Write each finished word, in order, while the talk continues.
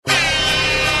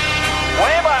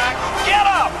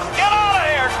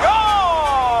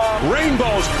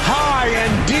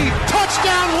deep.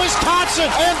 Touchdown,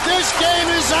 Wisconsin. And this game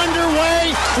is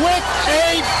underway with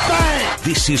a bang.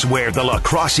 This is where the La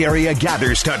Crosse area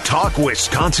gathers to talk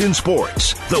Wisconsin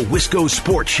sports. The Wisco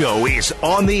Sports Show is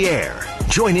on the air.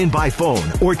 Join in by phone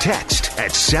or text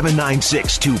at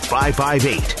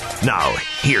 796-2558. Now,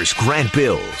 here's Grant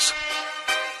Bills.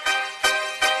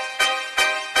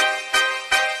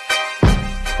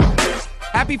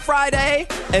 Happy Friday,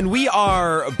 and we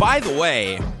are, by the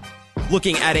way,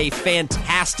 looking at a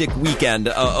fantastic weekend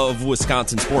of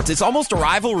Wisconsin sports. It's almost a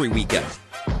rivalry weekend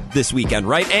this weekend,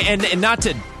 right? And not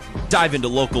to dive into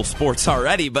local sports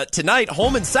already, but tonight,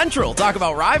 Holman Central, talk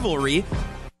about rivalry,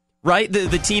 right?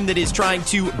 The team that is trying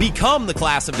to become the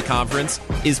class of the conference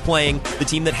is playing the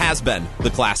team that has been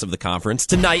the class of the conference.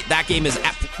 Tonight, that game is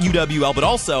at UWL, but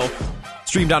also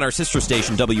streamed on our sister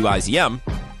station, WIZM.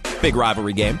 Big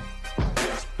rivalry game.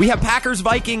 We have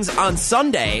Packers-Vikings on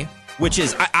Sunday, which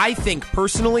is, I think,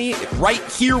 personally, right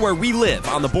here where we live,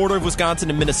 on the border of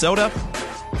Wisconsin and Minnesota,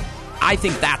 I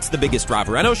think that's the biggest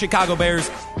rivalry. I know Chicago Bears,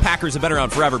 Packers have been around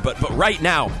forever, but right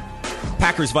now,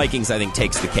 Packers-Vikings, I think,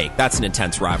 takes the cake. That's an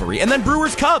intense rivalry. And then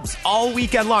Brewers-Cubs all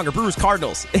weekend long, or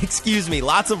Brewers-Cardinals, excuse me.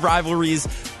 Lots of rivalries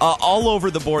all over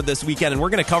the board this weekend, and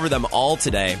we're going to cover them all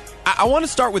today. I want to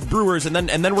start with Brewers, and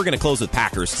then we're going to close with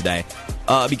Packers today,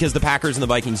 because the Packers and the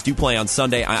Vikings do play on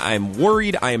Sunday. I'm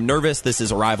worried. I am nervous. This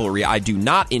is a rivalry I do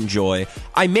not enjoy.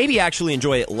 I maybe actually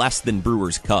enjoy it less than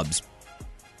Brewers-Cubs.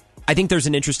 I think there's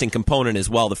an interesting component as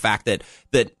well, the fact that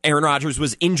Aaron Rodgers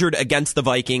was injured against the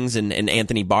Vikings and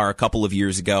Anthony Barr a couple of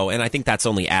years ago, and I think that's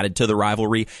only added to the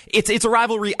rivalry. It's a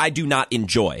rivalry I do not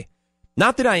enjoy.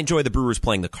 Not that I enjoy the Brewers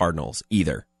playing the Cardinals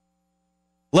either.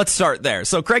 Let's start there.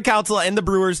 So Craig Counsell and the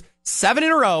Brewers, 7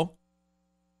 in a row,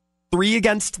 3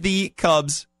 against the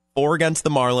Cubs, 4 against the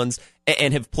Marlins,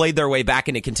 and have played their way back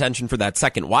into contention for that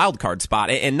second wild card spot.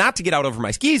 And not to get out over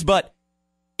my skis, but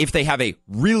if they have a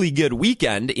really good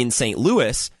weekend in St.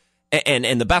 Louis,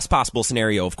 and the best possible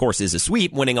scenario, of course, is a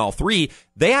sweep, winning all 3,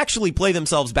 they actually play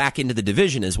themselves back into the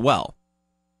division as well.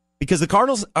 Because the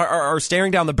Cardinals are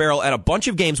staring down the barrel at a bunch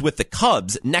of games with the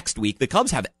Cubs next week. The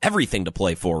Cubs have everything to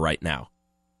play for right now.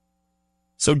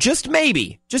 So just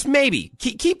maybe,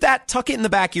 keep that, tuck it in the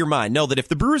back of your mind. Know that if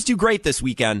the Brewers do great this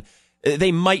weekend,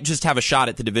 they might just have a shot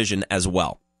at the division as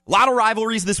well. A lot of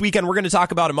rivalries this weekend. We're going to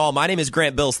talk about them all. My name is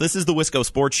Grant Bills. This is the Wisco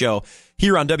Sports Show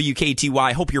here on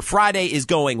WKTY. Hope your Friday is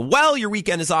going well. Your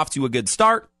weekend is off to a good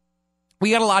start.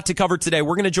 We got a lot to cover today.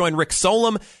 We're going to join Rick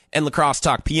Solem and Lacrosse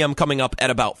Talk PM coming up at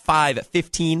about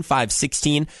 5:15,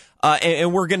 5:16.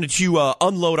 And we're going to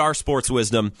unload our sports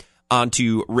wisdom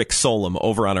onto Rick Solem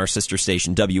over on our sister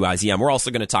station, WIZM. We're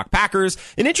also going to talk Packers.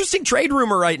 An interesting trade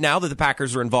rumor right now that the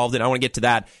Packers are involved in. I want to get to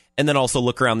that. And then also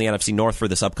look around the NFC North for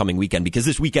this upcoming weekend, because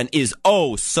this weekend is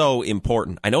so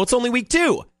important. I know it's only week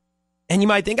 2. And you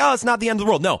might think, it's not the end of the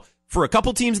world. No, for a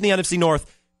couple teams in the NFC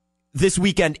North, this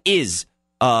weekend is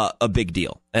a big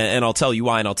deal. And I'll tell you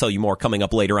why, and I'll tell you more coming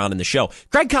up later on in the show.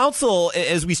 Craig Counsell,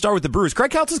 as we start with the Brewers,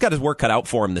 Craig Counsell's got his work cut out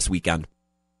for him this weekend.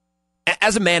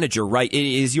 As a manager, right, it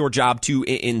is your job to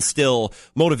instill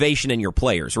motivation in your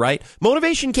players, right?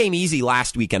 Motivation came easy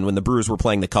last weekend when the Brewers were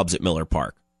playing the Cubs at Miller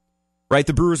Park, right?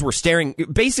 The Brewers were staring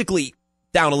basically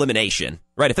down elimination,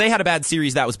 right? If they had a bad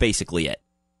series, that was basically it.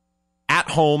 At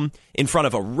home, in front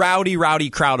of a rowdy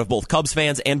crowd of both Cubs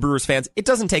fans and Brewers fans, it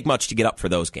doesn't take much to get up for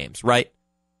those games, right?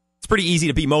 It's pretty easy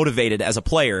to be motivated as a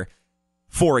player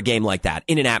for a game like that,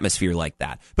 in an atmosphere like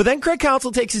that. But then Craig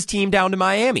Counsell takes his team down to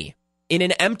Miami in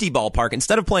an empty ballpark.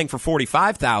 Instead of playing for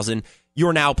 45,000,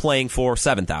 you're now playing for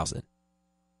 7,000.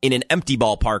 In an empty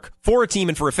ballpark for a team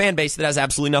and for a fan base that has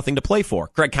absolutely nothing to play for.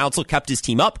 Craig Counsell kept his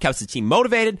team up, kept his team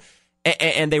motivated,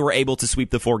 and they were able to sweep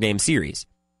the 4-game series.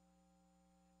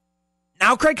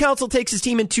 Now Craig Counsell takes his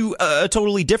team into a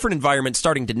totally different environment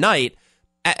starting tonight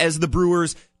as the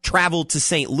Brewers travel to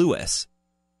St. Louis.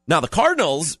 Now the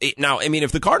Cardinals,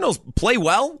 if the Cardinals play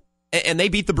well and they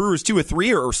beat the Brewers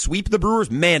 2-3 or sweep the Brewers,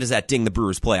 man, does that ding the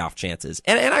Brewers' playoff chances.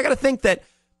 And I got to think that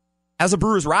as a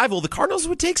Brewers rival, the Cardinals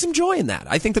would take some joy in that.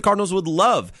 I think the Cardinals would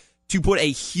love to put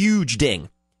a huge ding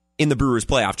in the Brewers'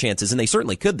 playoff chances, and they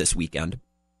certainly could this weekend.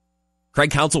 Craig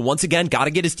Counsell, once again, got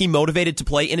to get his team motivated to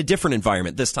play in a different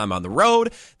environment, this time on the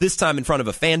road, this time in front of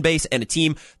a fan base and a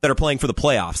team that are playing for the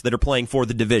playoffs, that are playing for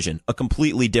the division, a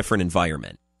completely different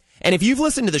environment. And if you've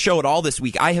listened to the show at all this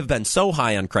week, I have been so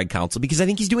high on Craig Counsell because I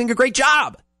think he's doing a great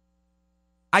job.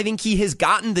 I think he has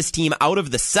gotten this team out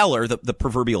of the cellar, the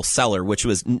proverbial cellar, which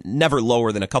was never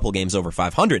lower than a couple games over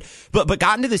 500, but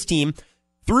gotten to this team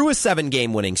through a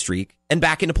 7-game winning streak and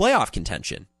back into playoff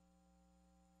contention.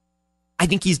 I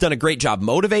think he's done a great job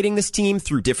motivating this team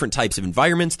through different types of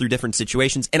environments, through different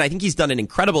situations, and I think he's done an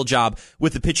incredible job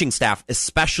with the pitching staff,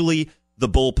 especially the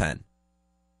bullpen.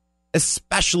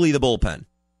 Especially the bullpen.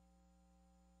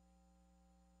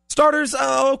 Starters,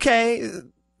 okay,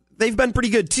 they've been pretty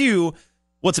good too.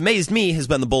 What's amazed me has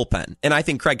been the bullpen, and I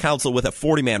think Craig Counsell with a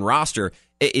 40-man roster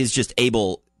is just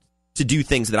able to do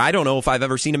things that I don't know if I've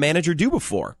ever seen a manager do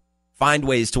before. Find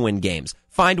ways to win games.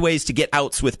 Find ways to get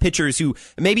outs with pitchers who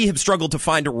maybe have struggled to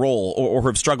find a role or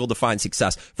have struggled to find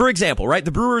success. For example, right,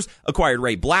 the Brewers acquired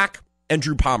Ray Black and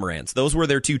Drew Pomeranz. Those were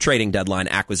their two trading deadline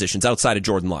acquisitions outside of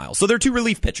Jordan Lyles. So they're two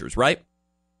relief pitchers, right?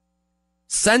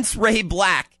 Since Ray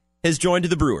Black has joined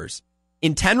the Brewers,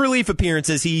 in 10 relief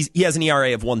appearances, he has an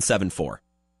ERA of 1.74.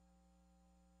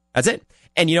 That's it.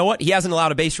 And you know what? He hasn't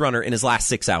allowed a base runner in his last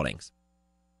 6 outings.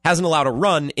 Hasn't allowed a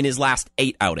run in his last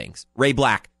 8 outings. Ray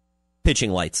Black,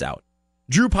 pitching lights out.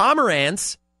 Drew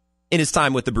Pomeranz, in his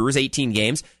time with the Brewers, 18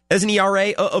 games, has an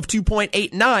ERA of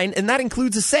 2.89, and that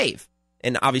includes a save.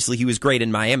 And obviously he was great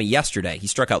in Miami yesterday. He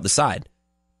struck out the side.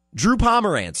 Drew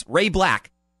Pomeranz, Ray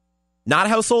Black, not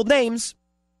household names,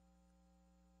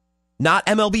 not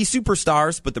MLB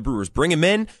superstars, but the Brewers bring him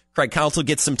in. Craig Counsell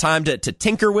gets some time to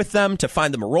tinker with them, to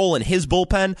find them a role in his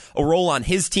bullpen, a role on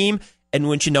his team, and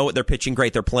wouldn't you know it, they're pitching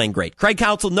great, they're playing great. Craig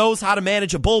Counsell knows how to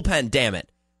manage a bullpen, damn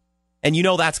it. And you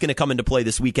know that's going to come into play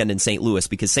this weekend in St. Louis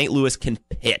because St. Louis can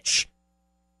pitch.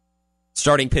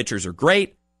 Starting pitchers are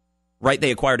great, right? They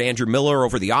acquired Andrew Miller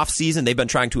over the offseason. They've been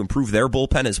trying to improve their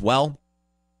bullpen as well.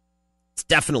 It's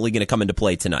definitely going to come into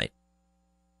play tonight.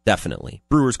 Definitely.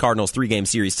 Brewers-Cardinals 3-game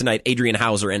series tonight. Adrian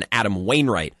Hauser and Adam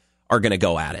Wainwright are going to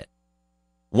go at it.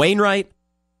 Wainwright,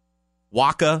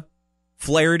 Wacha,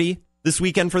 Flaherty this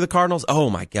weekend for the Cardinals. Oh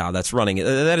my God,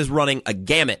 that is running a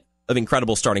gamut of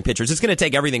incredible starting pitchers. It's going to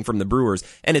take everything from the Brewers,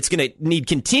 and it's going to need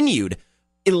continued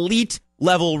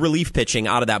elite-level relief pitching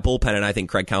out of that bullpen, and I think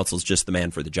Craig Counsell's just the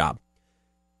man for the job.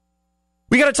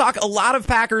 We got to talk a lot of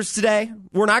Packers today.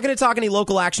 We're not going to talk any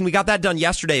local action. We got that done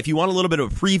yesterday. If you want a little bit of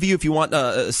a preview, if you want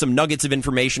some nuggets of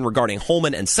information regarding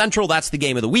Holman and Central, that's the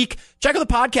game of the week. Check out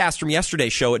the podcast from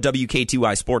yesterday's show at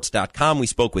WKTYSports.com. We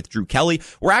spoke with Drew Kelly.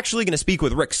 We're actually going to speak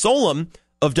with Rick Solem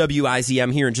of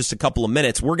WIZM here in just a couple of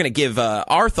minutes. We're going to give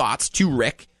our thoughts to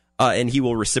Rick, and he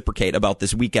will reciprocate about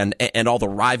this weekend and all the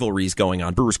rivalries going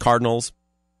on. Brewers-Cardinals,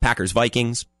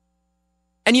 Packers-Vikings.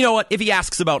 And you know what? If he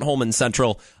asks about Holman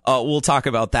Central, we'll talk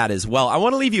about that as well. I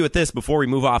want to leave you with this before we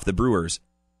move off the Brewers.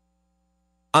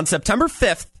 On September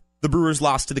 5th, the Brewers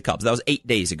lost to the Cubs. That was 8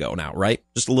 days ago now, right?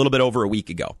 Just a little bit over a week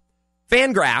ago.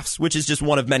 Fangraphs, which is just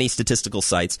one of many statistical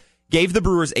sites, gave the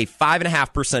Brewers a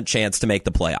 5.5% chance to make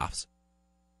the playoffs.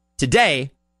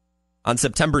 Today, on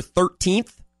September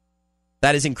 13th,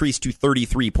 that has increased to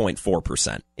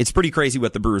 33.4%. It's pretty crazy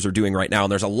what the Brewers are doing right now,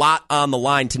 and there's a lot on the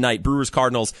line tonight.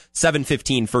 Brewers-Cardinals,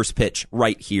 7:15 first pitch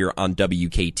right here on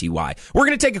WKTY. We're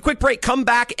going to take a quick break, come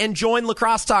back, and join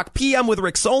Lacrosse Talk PM with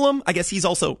Rick Solem. I guess he's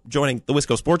also joining the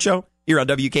Wisco Sports Show here on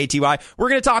WKTY. We're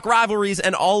going to talk rivalries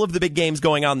and all of the big games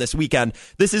going on this weekend.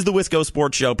 This is the Wisco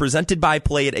Sports Show, presented by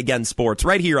Play It Again Sports,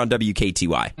 right here on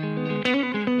WKTY.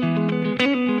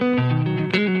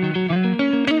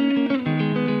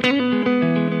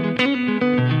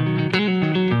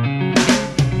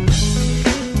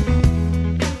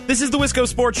 This is the Wisco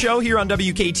Sports Show here on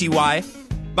WKTY.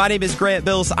 My name is Grant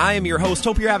Bills. I am your host.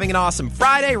 Hope you're having an awesome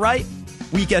Friday, right?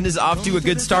 Weekend is off to a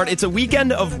good start. It's a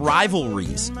weekend of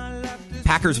rivalries.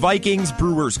 Packers-Vikings,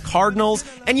 Brewers-Cardinals.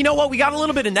 And you know what? We got a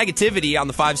little bit of negativity on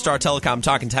the 5-Star Telecom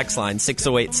talk and text line,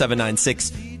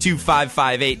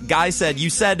 608-796-2558. Guy said, you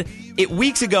said it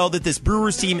weeks ago that this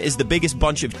Brewers team is the biggest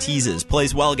bunch of teases.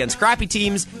 Plays well against crappy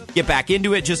teams, get back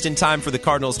into it just in time for the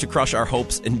Cardinals to crush our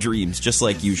hopes and dreams, just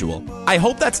like usual. I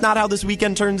hope that's not how this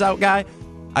weekend turns out, Guy.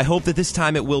 I hope that this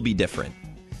time it will be different.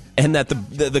 And that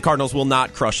the Cardinals will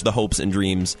not crush the hopes and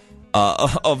dreams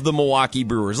of the Milwaukee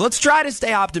Brewers. Let's try to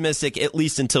stay optimistic, at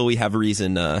least until we have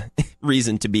reason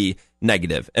to be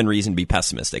negative and reason to be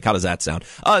pessimistic. How does that sound?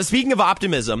 Speaking of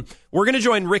optimism, we're going to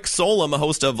join Rick Solem, a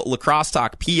host of Lacrosse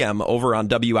Talk PM over on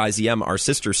WIZM, our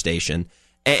sister station,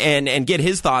 and get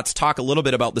his thoughts, talk a little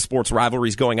bit about the sports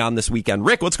rivalries going on this weekend.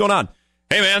 Rick, what's going on?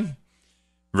 Hey, man.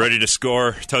 Ready to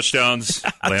score touchdowns,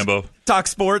 Lambo. Talk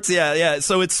sports, yeah.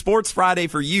 So it's Sports Friday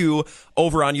for you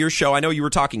over on your show. I know you were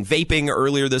talking vaping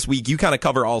earlier this week. You kind of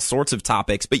cover all sorts of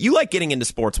topics, but you like getting into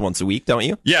sports once a week, don't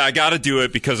you? Yeah, I got to do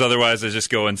it because otherwise I just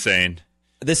go insane.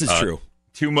 This is true.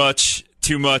 Too much.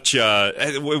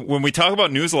 When we talk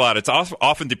about news a lot, it's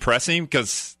often depressing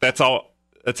because that's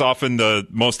often the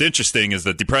most interesting is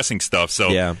the depressing stuff. So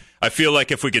yeah. I feel like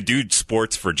if we could do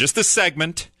sports for just a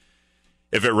segment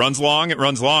if it runs long, it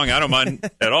runs long. I don't mind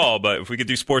at all. But if we could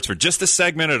do sports for just a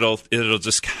segment, it'll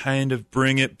just kind of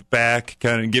bring it back,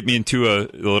 kind of get me into a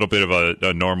little bit of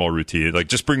a normal routine. Like,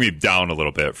 just bring me down a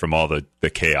little bit from all the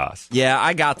chaos. Yeah,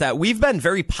 I got that. We've been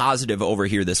very positive over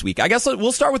here this week. I guess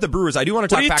we'll start with the Brewers. I do want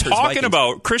to talk Packers. What are you talking Vikings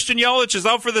about? Christian Yelich is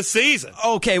out for the season.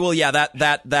 Okay, well, yeah,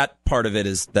 that part of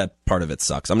it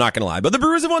sucks. I'm not going to lie. But the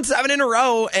Brewers have won 7 in a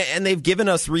row, and they've given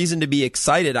us reason to be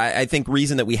excited. I think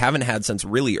reason that we haven't had since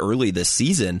really early this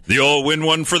season. The old win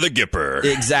one for the Gipper.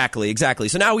 Exactly.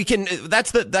 So now we can.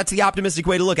 That's the optimistic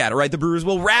way to look at it, right? The Brewers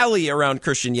will rally around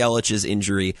Christian Yelich's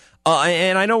injury.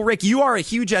 And I know, Rick, you are a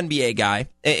huge NBA guy,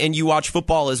 and you watch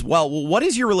football as well. What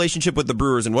is your relationship with the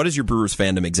Brewers, and what is your Brewers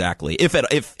fandom exactly,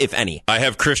 if any? I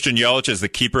have Christian Yelich as the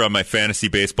keeper on my fantasy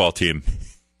baseball team.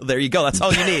 There you go. That's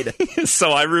all you need.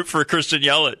 So I root for Christian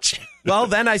Yelich. Well,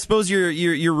 then I suppose you're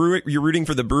rooting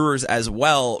for the Brewers as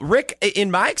well. Rick,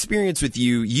 in my experience with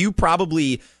you, you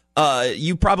probably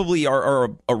are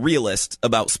a realist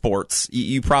about sports.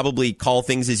 You probably call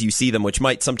things as you see them, which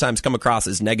might sometimes come across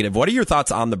as negative. What are your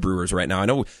thoughts on the Brewers right now? I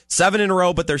know 7 in a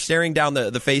row, but they're staring down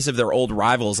the face of their old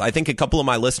rivals. I think a couple of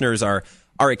my listeners are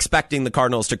expecting the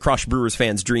Cardinals to crush Brewers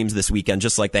fans' dreams this weekend,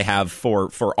 just like they have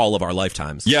for all of our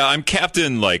lifetimes. Yeah, I'm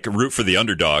captain, root for the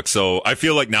underdog. So I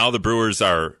feel like now the Brewers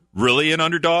are really an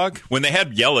underdog. When they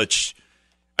had Yelich,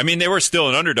 I mean, they were still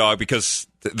an underdog because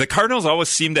the Cardinals always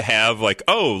seem to have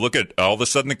look at all of a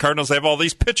sudden the Cardinals have all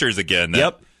these pitchers again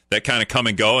that kind of come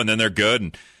and go, and then they're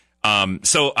good. And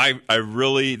so I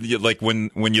really like when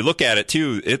you look at it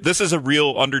too. This is a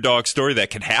real underdog story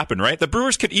that can happen, right? The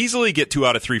Brewers could easily get 2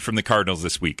 out of 3 from the Cardinals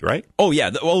this week, right? Oh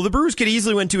yeah, well the Brewers could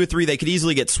easily win 2 or 3. They could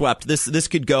easily get swept. This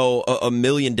could go a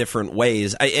million different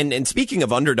ways. And speaking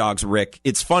of underdogs, Rick,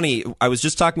 it's funny. I was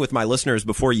just talking with my listeners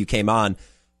before you came on.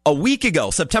 A week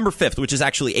ago, September 5th, which is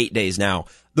actually 8 days now,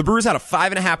 the Brewers had a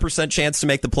 5.5% chance to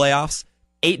make the playoffs.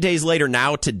 8 days later,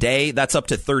 now today, that's up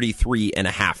to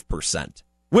 33.5%.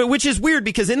 Which is weird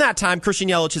because in that time, Christian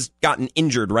Yelich has gotten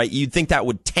injured, right? You'd think that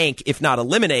would tank, if not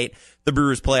eliminate, the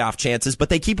Brewers' playoff chances, but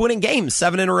they keep winning games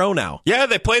 7 in a row now. Yeah,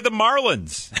 they play the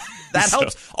Marlins. That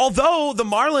helps. Although the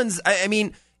Marlins, I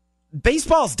mean,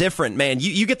 baseball's different, man.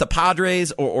 You get the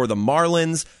Padres or the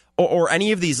Marlins or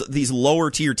any of these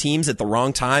lower tier teams at the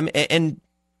wrong time, and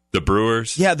the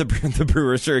Brewers. Yeah, the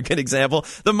Brewers are a good example.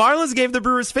 The Marlins gave the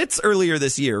Brewers fits earlier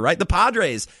this year, right? The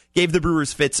Padres gave the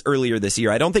Brewers fits earlier this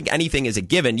year. I don't think anything is a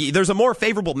given. There's a more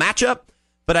favorable matchup,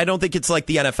 but I don't think it's like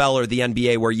the NFL or the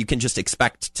NBA where you can just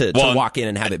expect to walk in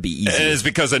and have it be easy. It's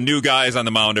because a new guy is on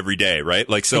the mound every day, right?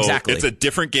 Exactly. It's a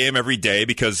different game every day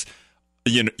because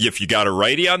if you got a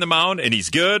righty on the mound and he's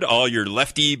good, all your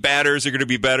lefty batters are going to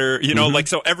be better.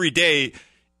 So every day.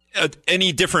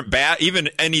 Any different even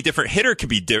any different hitter could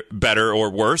be better or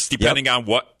worse depending on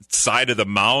what side of the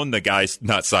mound the guy's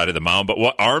not side of the mound, but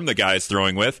what arm the guy's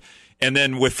throwing with. And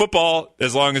then with football,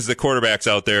 as long as the quarterback's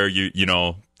out there, you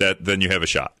know that then you have a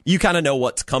shot. You kind of know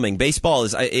what's coming. Baseball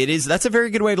that's a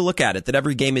very good way to look at it. That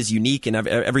every game is unique and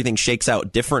everything shakes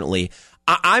out differently.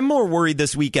 I'm more worried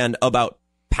this weekend about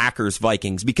Packers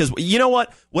Vikings because you know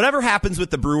what? Whatever happens with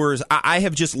the Brewers, I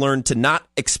have just learned to not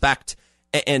expect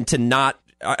and to not.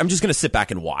 I'm just going to sit back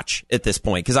and watch at this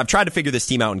point because I've tried to figure this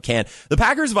team out and can't. The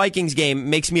Packers-Vikings game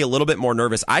makes me a little bit more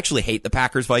nervous. I actually hate the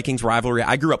Packers-Vikings rivalry.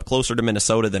 I grew up closer to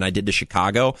Minnesota than I did to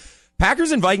Chicago.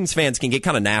 Packers and Vikings fans can get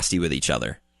kind of nasty with each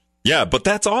other. Yeah, but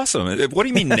that's awesome. What do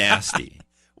you mean nasty?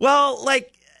 Well,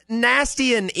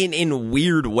 nasty in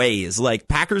weird ways.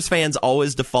 Packers fans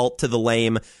always default to the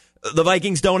lame. The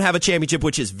Vikings don't have a championship,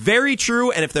 which is very true.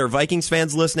 And if there are Vikings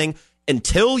fans listening,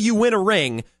 until you win a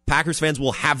ring, Packers fans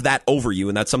will have that over you,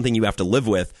 and that's something you have to live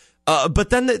with. But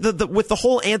then with the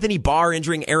whole Anthony Barr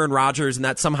injuring Aaron Rodgers, and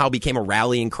that somehow became a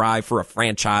rallying cry for a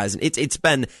franchise, and it's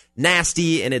been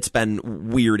nasty and it's been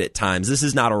weird at times. This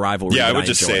is not a rivalry. Yeah, I would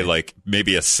just say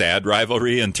maybe a sad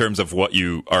rivalry in terms of what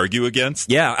you argue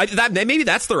against. Yeah, maybe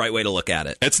that's the right way to look at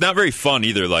it. It's not very fun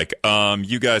either.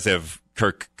 You guys have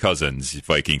Kirk Cousins,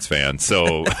 Vikings fans,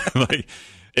 so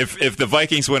If the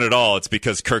Vikings win at all, it's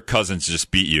because Kirk Cousins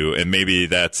just beat you, and maybe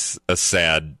that's a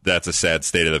sad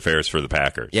state of affairs for the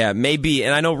Packers. Yeah, maybe.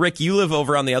 And I know, Rick, you live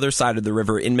over on the other side of the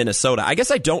river in Minnesota. I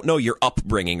guess I don't know your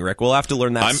upbringing, Rick. We'll have to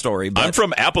learn that story. But I'm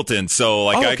from Appleton, so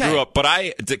I grew up, but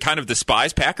I kind of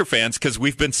despise Packer fans because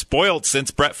we've been spoiled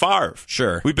since Brett Favre.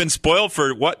 Sure, we've been spoiled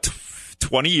for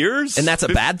 20 years, and that's a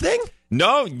bad thing.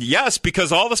 No, yes,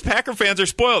 because all of us Packer fans are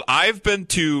spoiled. I think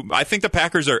the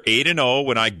Packers are 8-0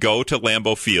 when I go to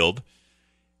Lambeau Field.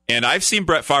 And I've seen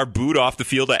Brett Favre booed off the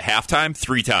field at halftime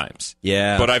 3 times.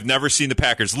 Yeah. But I've never seen the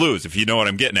Packers lose, if you know what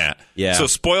I'm getting at. Yeah. So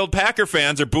spoiled Packer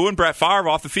fans are booing Brett Favre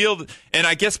off the field, and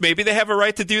I guess maybe they have a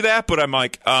right to do that, but I'm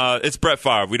like, it's Brett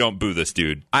Favre. We don't boo this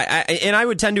dude. I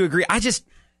would tend to agree.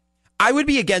 I would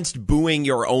be against booing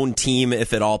your own team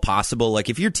if at all possible. Like,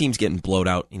 if your team's getting blowed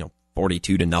out,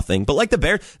 42-0. But like the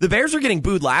Bears are getting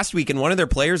booed last week, and one of their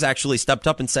players actually stepped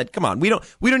up and said, "Come on, we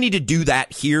don't need to do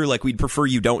that here. Like, we'd prefer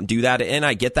you don't do that." And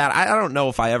I get that. I don't know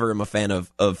if I ever am a fan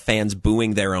of fans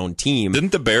booing their own team.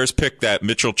 Didn't the Bears pick that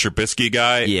Mitchell Trubisky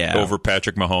guy over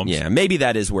Patrick Mahomes? Yeah, maybe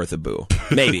that is worth a boo.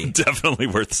 Maybe. Definitely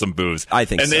worth some boos. I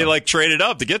think and so. And they traded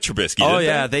up to get Trubisky. Oh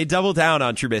yeah, they doubled down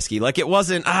on Trubisky. Like, it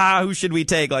wasn't who should we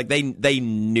take? Like, they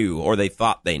knew, or they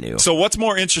thought they knew. So what's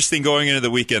more interesting going into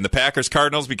the weekend, the Packers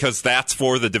Cardinals, because that's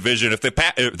for the division. If the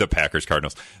Packers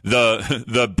Cardinals,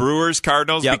 the Brewers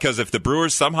Cardinals, yep. Because if the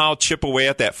Brewers somehow chip away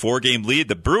at that 4-game lead,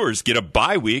 the Brewers get a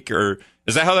bye week, or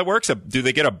is that how that works? Do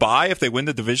they get a bye if they win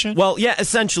the division? Well, yeah,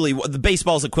 essentially the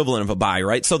baseball's equivalent of a bye,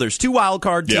 right? So there's 2 wild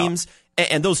card teams. Yeah.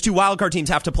 And those 2 wildcard teams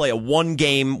have to play a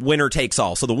 1-game winner takes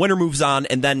all. So the winner moves on,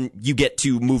 and then you get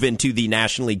to move into the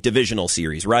National League Divisional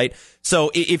Series, right? So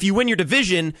if you win your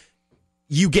division,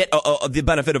 you get the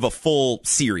benefit of a full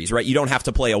series, right? You don't have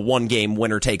to play a 1-game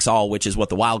winner takes all, which is what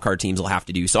the wildcard teams will have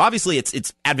to do. So obviously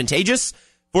it's advantageous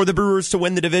for the Brewers to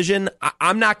win the division.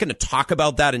 I'm not going to talk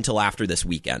about that until after this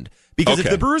weekend. Because if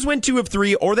the Brewers win 2 of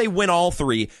 3 or they win all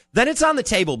 3, then it's on the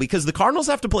table, because the Cardinals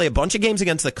have to play a bunch of games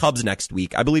against the Cubs next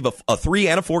week. I believe a 3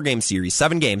 and a 4-game series,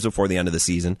 7 games before the end of the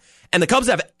season. And the Cubs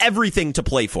have everything to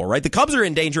play for, right? The Cubs are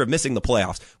in danger of missing the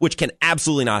playoffs, which can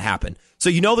absolutely not happen. So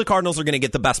the Cardinals are going to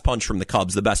get the best punch from the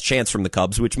Cubs, the best chance from the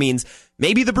Cubs, which means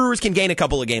maybe the Brewers can gain a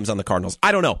couple of games on the Cardinals.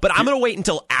 I don't know, but I'm going to wait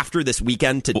until after this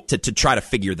weekend to try to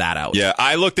figure that out. Yeah,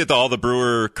 I looked at all the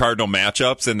Brewer-Cardinal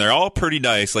matchups, and they're all pretty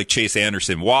nice, like Chase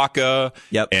Anderson, Waka,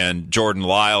 and Jordan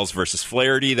Lyles versus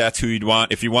Flaherty. That's who you'd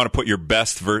want. If you want to put your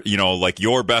best,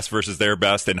 your best versus their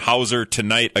best, and Hauser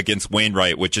tonight against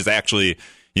Wainwright, which is actually,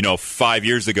 5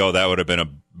 years ago, that would have been a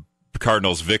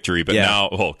Cardinals victory, but now,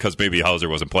 because maybe Hauser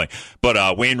wasn't playing,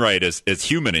 but Wainwright is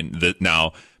human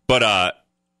now. But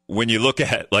when you look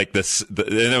at this, and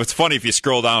it's funny if you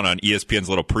scroll down on ESPN's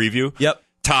little preview. Yep.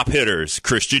 Top hitters,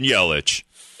 Christian Yelich,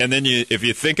 and then if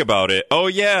you think about it,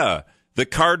 the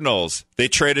Cardinals, they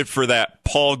traded for that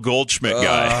Paul Goldschmidt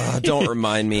guy. Don't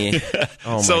remind me.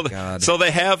 Oh my God. So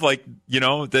they have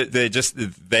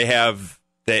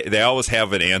they always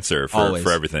have an answer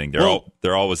for everything.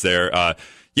 They're always there.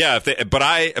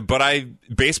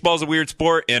 Baseball's a weird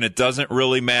sport, and it doesn't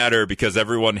really matter because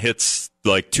everyone hits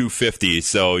 250,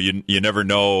 so you never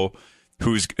know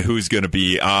who's going to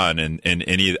be on, and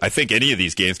I think any of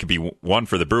these games could be won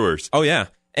for the Brewers. Oh yeah,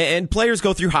 and players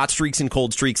go through hot streaks and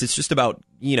cold streaks. It's just about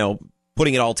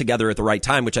putting it all together at the right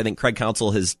time, which I think Craig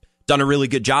Counsell has done a really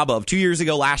good job of 2 years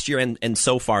ago, last year, and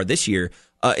so far this year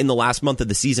in the last month of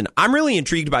the season. I'm really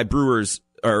intrigued by Brewers.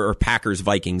 Or Packers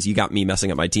Vikings. You got me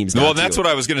messing up my teams now. Well, that's what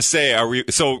I was going to say.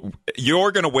 So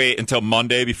you're going to wait until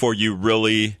Monday before you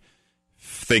really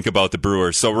think about the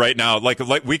Brewers. So right now, like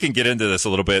we can get into this a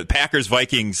little bit. Packers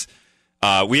Vikings.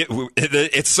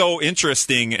 It's so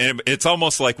interesting, and it's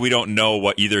almost like we don't know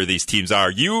what either of these teams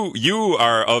are. You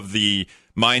are of the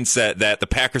mindset that the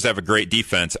Packers have a great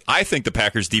defense. I think the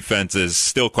Packers defense is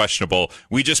still questionable.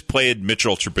 We just played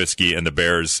Mitchell Trubisky and the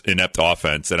Bears' inept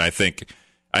offense, and I think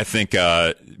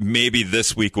maybe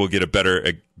this week we'll get a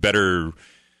better,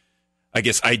 I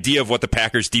guess, idea of what the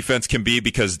Packers defense can be,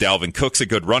 because Dalvin Cook's a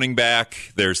good running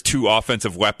back. There's 2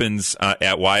 offensive weapons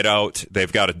at wideout.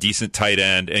 They've got a decent tight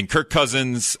end, and Kirk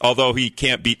Cousins, although he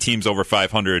can't beat teams over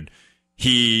 500,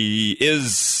 he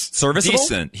is serviceable.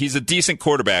 Decent. He's a decent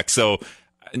quarterback. So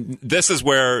this is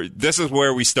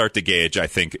where we start to gauge, I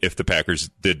think, if the Packers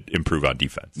did improve on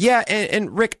defense. Yeah,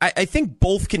 and Rick, I think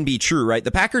both can be true, right?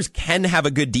 The Packers can have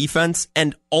a good defense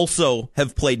and also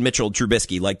have played Mitchell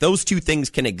Trubisky. Like, those 2 things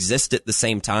can exist at the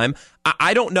same time.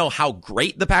 I don't know how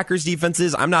great the Packers defense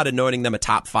is. I'm not anointing them a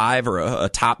top 5 or a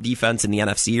top defense in the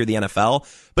NFC or the NFL.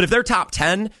 But if they're top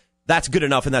 10, that's good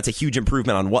enough, and that's a huge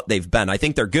improvement on what they've been. I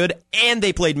think they're good, and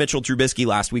they played Mitchell Trubisky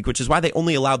last week, which is why they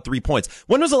only allowed 3 points.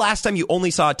 When was the last time you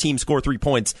only saw a team score 3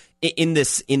 points in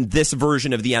this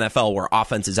version of the NFL where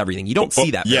offense is everything? You don't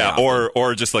see that very often.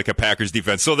 or just like a Packers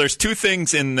defense. So there's 2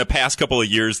 things in the past couple of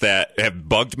years that have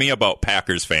bugged me about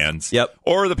Packers fans,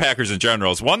 or the Packers in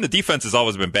general. One, the defense has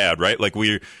always been bad, right? Like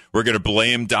we're going to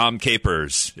blame Dom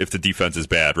Capers if the defense is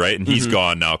bad, right? And he's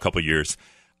gone now a couple of years.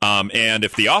 And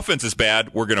if the offense is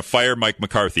bad, we're going to fire Mike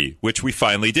McCarthy, which we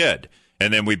finally did.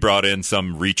 And then we brought in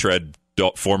some retread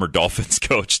former Dolphins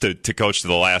coach to coach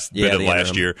the last bit of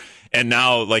last year. And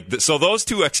now, so those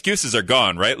two excuses are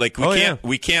gone, right? Like,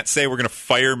 we can't say we're going to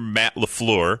fire Matt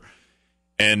LaFleur,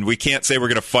 and we can't say we're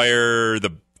going to fire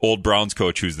the old Browns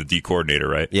coach who's the D coordinator,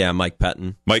 right? Yeah, Mike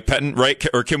Pettin. Mike Pettin, right?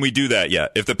 Or can we do that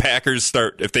yet? If the Packers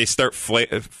start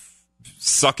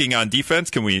sucking on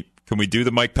defense, can we do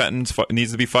the Mike Pettin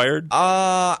needs to be fired?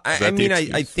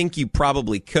 I think you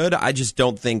probably could. I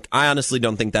honestly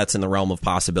don't think that's in the realm of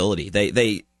possibility.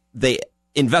 They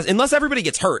invest, unless everybody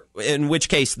gets hurt, in which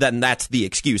case then that's the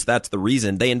excuse. That's the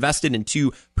reason. They invested in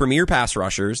 2 premier pass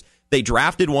rushers. They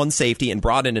drafted 1 safety and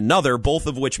brought in another, both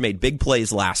of which made big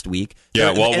plays last week.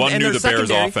 Yeah, one knew the Bears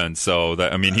offense, so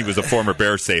he was a former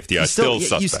Bears safety. You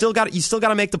still got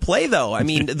to make the play though. I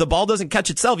mean, the ball doesn't catch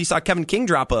itself. You saw Kevin King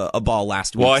drop a ball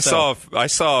last week. Well, I saw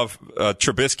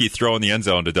Trubisky throw in the end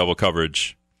zone to double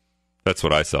coverage. That's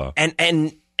what I saw.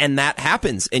 And that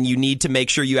happens, and you need to make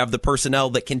sure you have the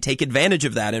personnel that can take advantage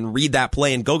of that and read that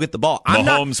play and go get the ball.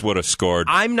 Mahomes would have scored.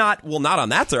 Not on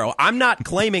that throw. I'm not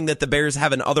claiming that the Bears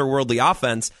have an otherworldly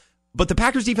offense, but the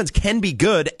Packers defense can be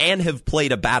good and have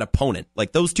played a bad opponent.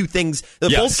 Like, those two things,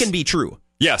 both can be true.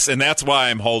 Yes, and that's why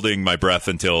I'm holding my breath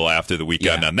until after the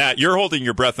weekend on that. You're holding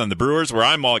your breath on the Brewers, where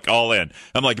I'm all in.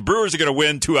 I'm like, the Brewers are going to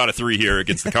win 2 out of 3 here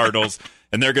against the Cardinals.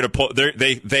 And they're going to pull.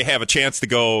 They have a chance to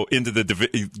go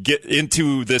get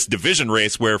into this division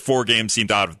race where 4 games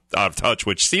seemed out of touch,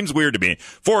 which seems weird to me.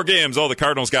 4 games, the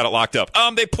Cardinals got it locked up.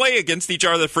 They play against each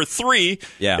other for 3.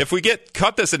 Yeah. If we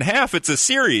cut this in half, it's a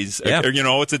series. Yeah.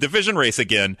 It's a division race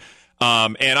again.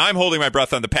 And I'm holding my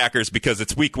breath on the Packers because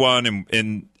it's week 1,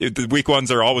 and the week 1s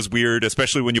are always weird,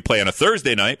 especially when you play on a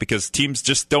Thursday night, because teams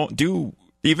just don't do.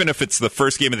 Even if it's the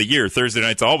first game of the year, Thursday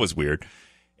night's always weird.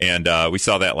 And we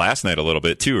saw that last night a little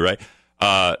bit too, right?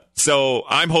 So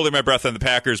I'm holding my breath on the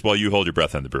Packers while you hold your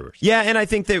breath on the Brewers. Yeah, and I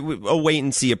think that a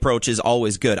wait-and-see approach is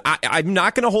always good. I'm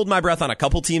not going to hold my breath on a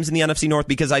couple teams in the NFC North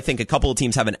because I think a couple of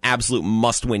teams have an absolute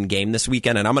must-win game this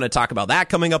weekend, and I'm going to talk about that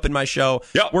coming up in my show.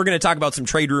 Yep. We're going to talk about some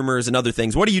trade rumors and other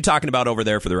things. What are you talking about over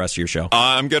there for the rest of your show?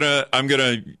 I'm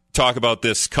gonna talk about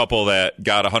this couple that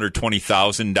got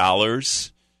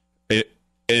 $120,000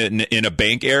 in a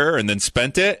bank error and then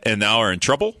spent it and now are in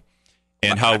trouble,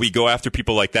 and how we go after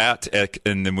people like that,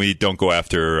 and then we don't go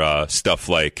after stuff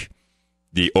like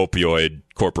the opioid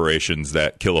corporations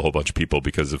that kill a whole bunch of people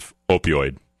because of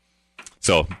opioid.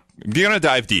 So you're going to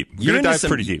dive deep. You're going to dive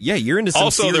pretty deep. Yeah, you're into some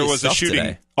also, serious there was stuff a shooting.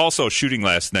 Today. Also, shooting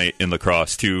last night in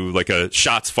lacrosse, too, like a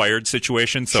shots fired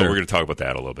situation. So We're going to talk about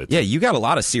that a little bit. Yeah, you got a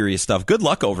lot of serious stuff. Good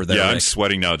luck over there. Yeah, Rick. I'm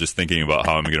sweating now just thinking about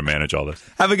how I'm going to manage all this.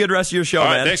 Have a good rest of your show, all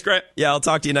man. Right, thanks, Grant. Yeah, I'll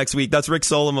talk to you next week. That's Rick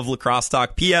Solem of Lacrosse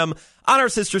Talk PM on our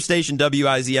sister station,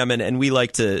 WIZM, and we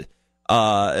like to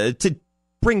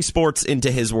bring sports into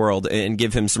his world and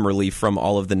give him some relief from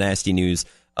all of the nasty news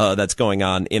that's going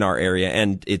on in our area,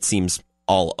 and it seems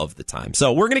all of the time.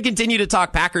 So we're going to continue to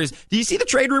talk Packers. Do you see the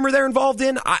trade rumor they're involved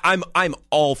in? I'm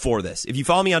all for this. If you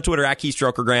follow me on Twitter at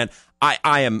KeystrokerGrant,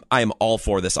 I am all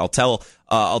for this. I'll tell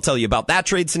you about that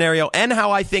trade scenario and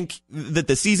how I think that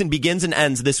the season begins and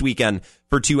ends this weekend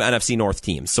for 2 NFC North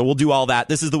teams. So we'll do all that.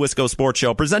 This is the Wisco Sports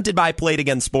Show presented by Play It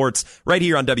Again Sports right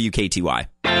here on WKTY.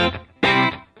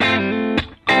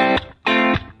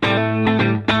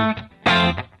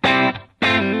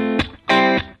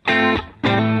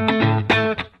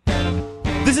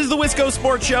 Wisco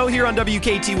Sports Show here on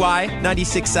WKTY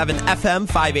 96.7 FM,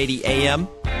 580 AM.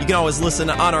 You can always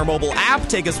listen on our mobile app.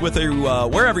 Take us with you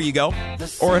wherever you go,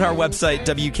 or at our website,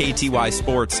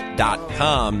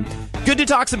 WKTYsports.com. Good to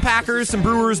talk some Packers, some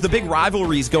Brewers, the big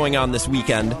rivalries going on this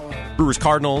weekend.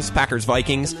 Brewers-Cardinals,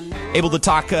 Packers-Vikings. Able to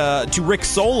talk to Rick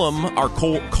Solem, our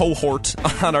cohort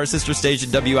on our sister station,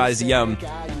 WIZM,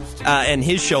 and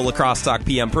his show, Lacrosse Talk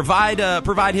PM. Provide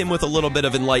him with a little bit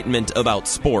of enlightenment about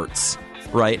sports.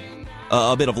 Right?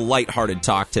 A bit of lighthearted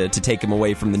talk to take him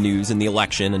away from the news and the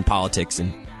election and politics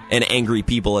and angry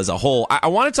people as a whole. I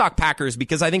want to talk Packers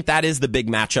because I think that is the big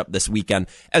matchup this weekend.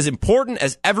 As important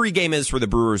as every game is for the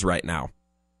Brewers right now,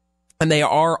 and they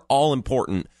are all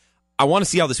important, I want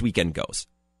to see how this weekend goes.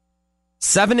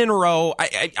 7 in a row.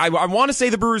 I want to say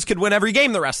the Brewers could win every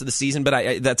game the rest of the season,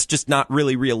 but that's just not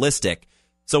really realistic.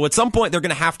 So at some point, they're going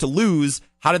to have to lose.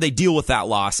 How do they deal with that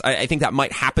loss? I think that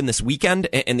might happen this weekend,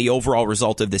 and the overall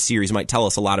result of this series might tell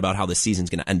us a lot about how this season's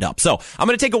going to end up. So I'm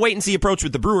going to take a wait-and-see approach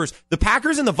with the Brewers. The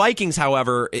Packers and the Vikings,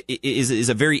 however, is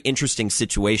a very interesting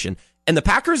situation. And the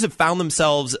Packers have found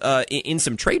themselves in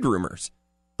some trade rumors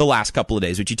the last couple of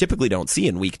days, which you typically don't see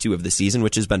in week 2 of the season,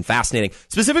 which has been fascinating,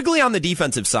 specifically on the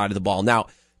defensive side of the ball. Now,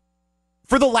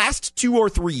 for the last 2 or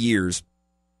 3 years,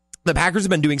 the Packers have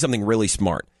been doing something really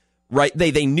smart. right?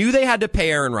 They knew they had to pay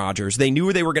Aaron Rodgers. They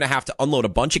knew they were going to have to unload a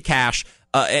bunch of cash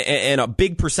and a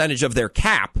big percentage of their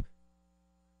cap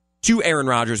to Aaron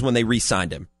Rodgers when they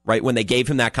re-signed him, right? When they gave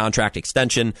him that contract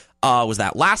extension. Was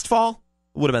that last fall?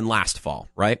 It would have been last fall,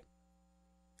 right?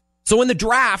 So in the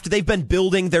draft, they've been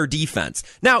building their defense.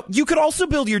 Now, you could also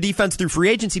build your defense through free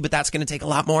agency, but that's going to take a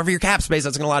lot more of your cap space.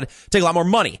 That's going to take a lot more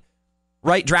money,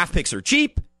 right? Draft picks are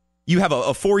cheap. You have a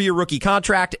 4-year rookie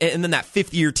contract and then that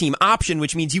 5th-year team option,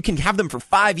 which means you can have them for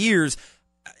 5 years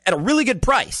at a really good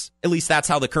price. At least that's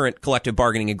how the current collective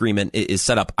bargaining agreement is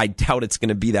set up. I doubt it's going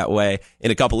to be that way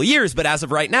in a couple of years, but as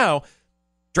of right now,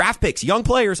 draft picks, young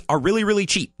players are really, really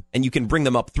cheap. And you can bring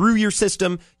them up through your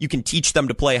system. You can teach them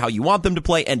to play how you want them to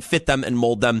play and fit them and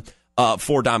mold them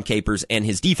for Dom Capers and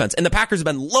his defense. And the Packers have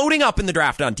been loading up in the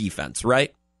draft on defense,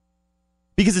 right?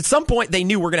 Because at some point they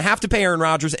knew we're going to have to pay Aaron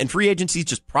Rodgers and free agency is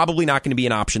just probably not going to be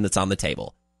an option that's on the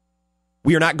table.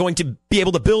 We are not going to be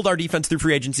able to build our defense through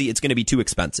free agency. It's going to be too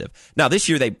expensive. Now, this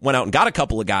year they went out and got a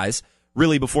couple of guys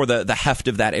really before the heft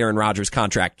of that Aaron Rodgers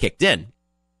contract kicked in.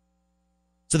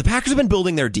 So the Packers have been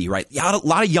building their D, right? A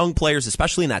lot of young players,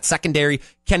 especially in that secondary.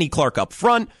 Kenny Clark up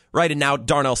front, right? And now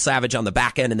Darnell Savage on the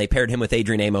back end, and they paired him with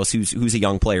Adrian Amos, who's a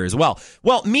young player as well.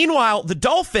 Well, meanwhile, the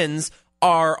Dolphins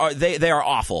are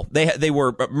awful. They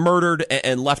were murdered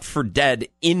and left for dead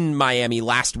in Miami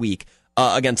last week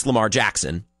against Lamar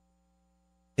Jackson.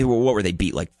 What were they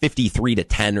beat? Like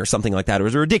 53-10 or something like that. It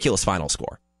was a ridiculous final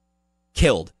score.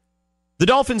 Killed. The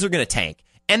Dolphins are going to tank.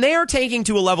 And they are tanking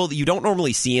to a level that you don't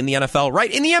normally see in the NFL,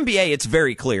 right? In the NBA, it's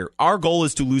very clear. Our goal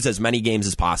is to lose as many games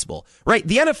as possible, right?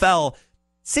 The NFL,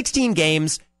 16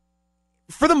 games,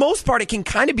 for the most part, it can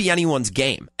kind of be anyone's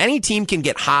game. Any team can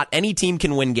get hot. Any team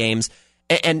can win games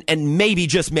and maybe,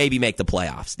 just maybe, make the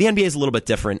playoffs. The NBA is a little bit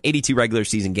different. 82 regular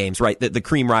season games, right? The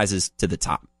cream rises to the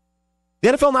top. The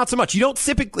NFL, not so much. You don't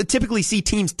typically see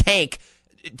teams tank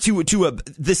to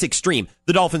this extreme.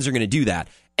 The Dolphins are going to do that.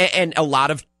 And a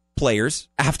lot of players,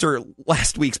 after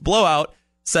last week's blowout,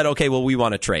 said, okay, well, we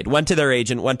want to trade. Went to their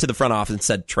agent, went to the front office and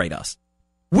said, trade us.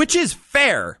 Which is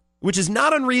fair, which is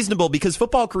not unreasonable because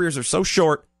football careers are so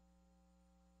short.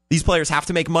 These players have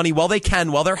to make money while they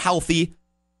can, while they're healthy,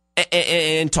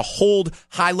 and to hold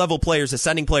high-level players,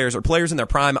 ascending players, or players in their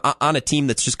prime on a team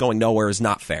that's just going nowhere is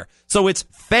not fair. So it's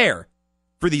fair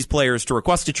for these players to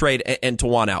request a trade and to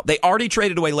want out. They already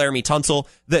traded away Laramie Tunsil,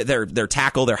 their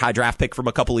tackle, their high draft pick from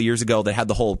a couple of years ago that had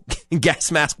the whole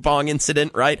gas mask bong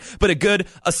incident, right? But a good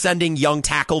ascending young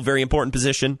tackle, very important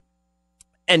position.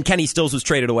 And Kenny Stills was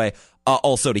traded away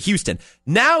also to Houston.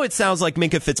 Now it sounds like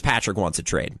Minkah Fitzpatrick wants a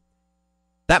trade.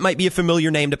 That might be a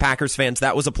familiar name to Packers fans.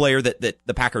 That was a player that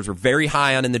the Packers were very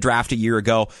high on in the draft a year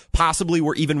ago. Possibly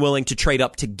were even willing to trade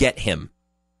up to get him.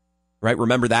 Right?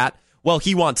 Remember that? Well,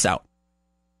 he wants out.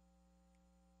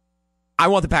 I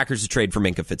want the Packers to trade for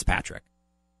Minkah Fitzpatrick.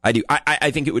 I do.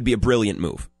 I think it would be a brilliant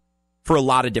move for a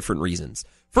lot of different reasons.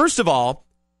 First of all,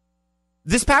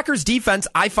 this Packers defense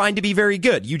I find to be very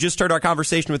good. You just heard our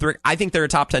conversation with Rick. I think they're a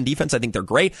top 10 defense. I think they're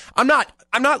great. I'm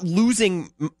not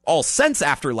losing all sense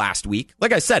after last week.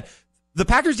 Like I said, the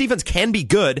Packers defense can be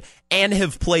good and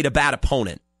have played a bad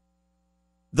opponent.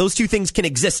 Those two things can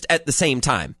exist at the same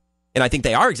time. And I think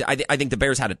they are. I think the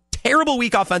Bears had a terrible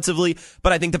week offensively,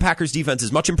 but I think the Packers defense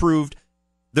is much improved.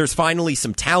 There's finally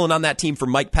some talent on that team for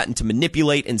Mike Pettin to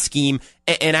manipulate and scheme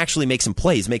and actually make some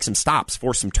plays, make some stops,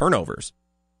 force some turnovers.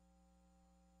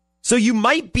 So you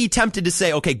might be tempted to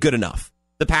say, okay, good enough.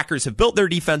 The Packers have built their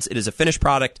defense. It is a finished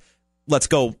product. Let's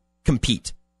go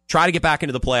compete. Try to get back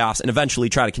into the playoffs and eventually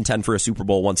try to contend for a Super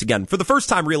Bowl once again. For the first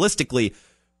time, realistically,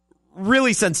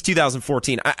 really since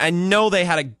 2014. I know they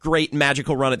had a great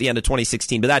magical run at the end of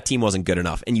 2016, but that team wasn't good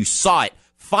enough. And you saw it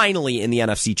finally in the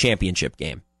NFC Championship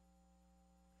game.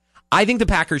 I think the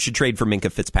Packers should trade for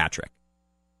Minkah Fitzpatrick.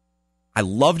 I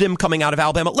loved him coming out of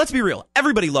Alabama. Let's be real.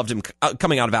 Everybody loved him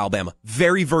coming out of Alabama.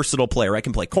 Very versatile player. I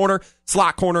can play corner,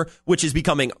 slot corner, which is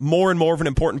becoming more and more of an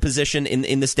important position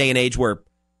in this day and age where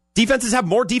defenses have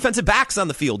more defensive backs on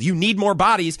the field. You need more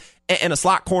bodies, and a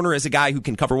slot corner is a guy who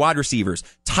can cover wide receivers,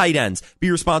 tight ends,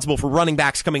 be responsible for running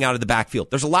backs coming out of the backfield.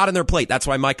 There's a lot on their plate. That's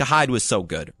why Micah Hyde was so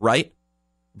good, right?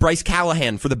 Bryce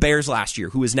Callahan for the Bears last year,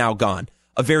 who is now gone.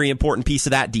 A very important piece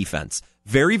of that defense.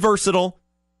 Very versatile,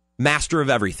 master of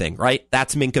everything, right?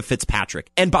 That's Minkah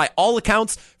Fitzpatrick. And by all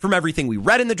accounts, from everything we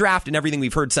read in the draft and everything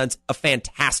we've heard since, a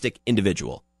fantastic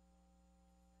individual.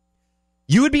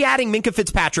 You would be adding Minkah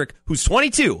Fitzpatrick, who's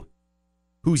 22,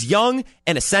 who's young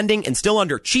and ascending and still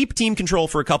under cheap team control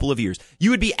for a couple of years. You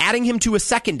would be adding him to a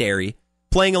secondary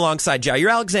playing alongside Jair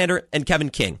Alexander and Kevin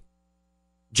King.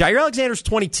 Jair Alexander's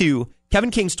 22,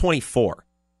 Kevin King's 24.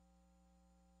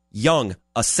 Young,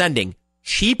 ascending,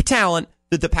 cheap talent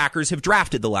that the Packers have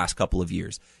drafted the last couple of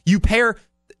years. You pair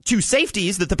two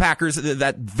safeties that the Packers,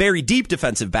 that very deep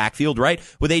defensive backfield, right,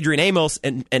 with Adrian Amos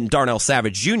and Darnell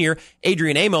Savage Jr.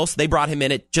 Adrian Amos, they brought him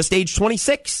in at just age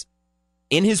 26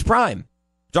 in his prime.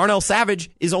 Darnell Savage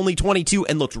is only 22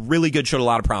 and looked really good, showed a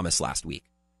lot of promise last week.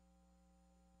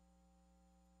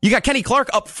 You got Kenny Clark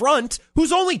up front,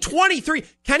 who's only 23.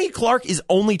 Kenny Clark is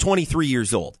only 23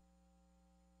 years old.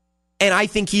 And I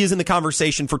think he is in the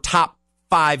conversation for top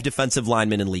 5 defensive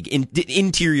linemen in the league,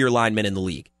 interior linemen in the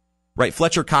league. Right?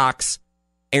 Fletcher Cox,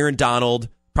 Aaron Donald,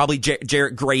 probably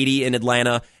Jarrett Grady in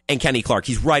Atlanta, and Kenny Clark.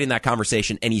 He's right in that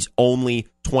conversation, and he's only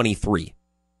 23.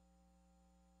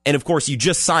 And, of course, you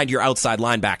just signed your outside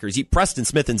linebackers. Preston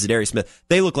Smith and Zadarius Smith,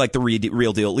 they look like the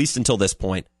real deal, at least until this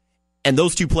point. And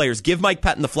those two players give Mike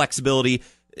Pettin the flexibility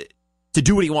to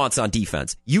do what he wants on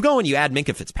defense. You go and you add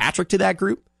Minkah Fitzpatrick to that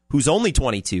group, who's only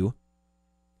 22,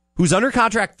 who's under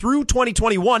contract through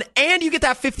 2021, and you get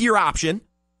that 5th-year option,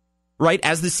 right,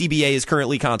 as the CBA is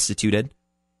currently constituted.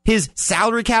 His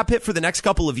salary cap hit for the next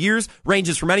couple of years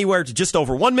ranges from anywhere to just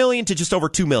over $1 million to just over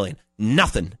 $2 million.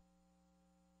 Nothing.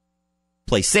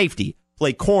 Play safety,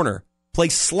 play corner, play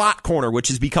slot corner,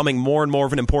 which is becoming more and more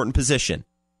of an important position.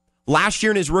 Last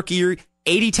year in his rookie year,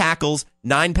 80 tackles,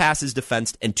 9 passes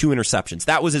defensed, and 2 interceptions.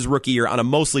 That was his rookie year on a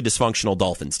mostly dysfunctional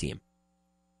Dolphins team.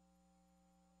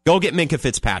 Go get Minkah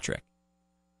Fitzpatrick.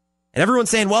 And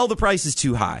everyone's saying, well, the price is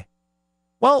too high.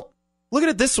 Well, look at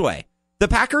it this way. The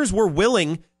Packers were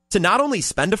willing to not only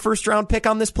spend a first-round pick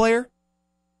on this player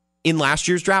in last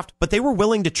year's draft, but they were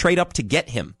willing to trade up to get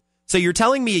him. So you're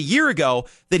telling me a year ago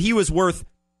that he was worth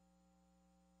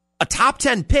a top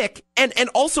 10 pick and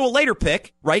also a later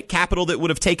pick, right? Capital that would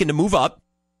have taken to move up.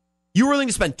 You were willing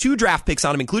to spend 2 draft picks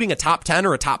on him, including a top 10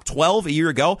 or a top 12 a year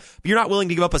ago, but you're not willing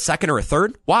to give up a second or a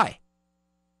third? Why?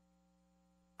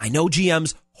 I know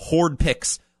GMs hoard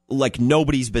picks like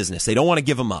nobody's business. They don't want to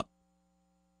give them up.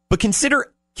 But consider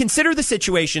the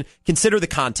situation, consider the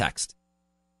context.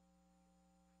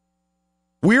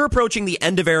 We're approaching the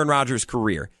end of Aaron Rodgers'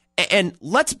 career. And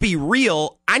let's be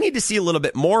real, I need to see a little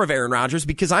bit more of Aaron Rodgers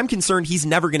because I'm concerned he's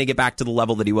never going to get back to the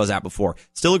level that he was at before.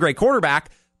 Still a great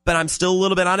quarterback, but I'm still a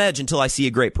little bit on edge until I see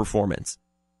a great performance.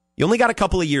 You only got a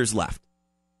couple of years left.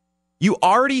 You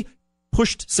already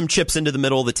pushed some chips into the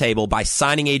middle of the table by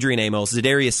signing Adrian Amos,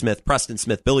 Zadarius Smith, Preston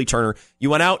Smith, Billy Turner. You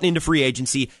went out and into free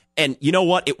agency, and you know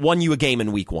what? It won you a game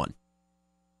in week 1.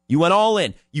 You went all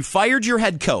in. You fired your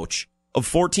head coach of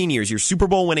 14 years, your Super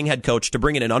Bowl winning head coach, to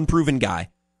bring in an unproven guy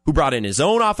who brought in his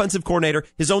own offensive coordinator,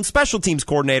 his own special teams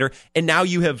coordinator, and now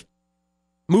you have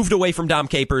moved away from Dom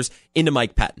Capers into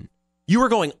Mike Pettin. You are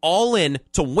going all in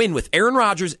to win with Aaron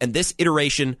Rodgers and this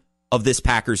iteration of this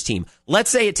Packers team.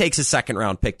 Let's say it takes a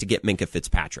second-round pick to get Minkah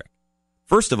Fitzpatrick.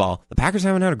 First of all, the Packers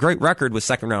haven't had a great record with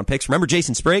second-round picks. Remember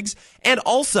Jason Spriggs? And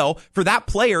also, for that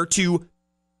player to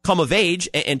come of age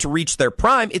and to reach their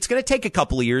prime, it's going to take a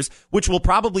couple of years, which will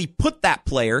probably put that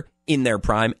player in their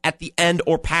prime at the end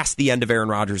or past the end of Aaron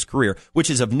Rodgers' career, which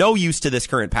is of no use to this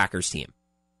current Packers team.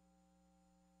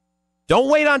 Don't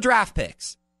wait on draft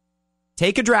picks.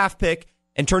 Take a draft pick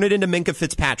and turn it into Minkah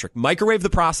Fitzpatrick. Microwave the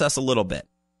process a little bit.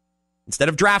 Instead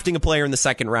of drafting a player in the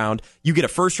second round, you get a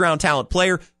first-round talent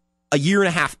player a year and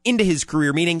a half into his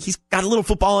career, meaning he's got a little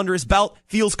football under his belt,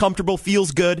 feels comfortable,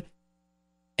 feels good,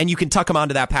 and you can tuck him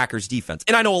onto that Packers defense.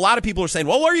 And I know a lot of people are saying,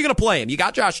 well, where are you going to play him? You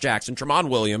got Josh Jackson, Tramon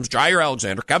Williams, Jair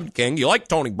Alexander, Kevin King. You like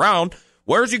Tony Brown.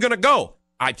 Where's he going to go?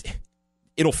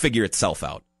 It'll figure itself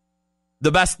out.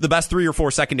 The best 3 or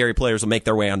 4 secondary players will make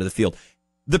their way onto the field.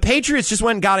 The Patriots just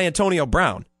went and got Antonio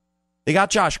Brown. They got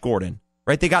Josh Gordon,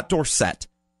 right? They got Dorsett.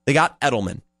 They got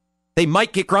Edelman. They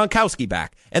might get Gronkowski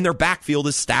back, and their backfield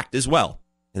is stacked as well.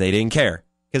 And they didn't care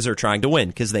because they're trying to win,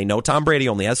 because they know Tom Brady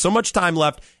only has so much time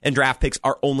left, and draft picks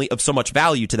are only of so much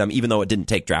value to them, even though it didn't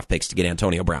take draft picks to get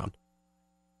Antonio Brown.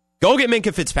 Go get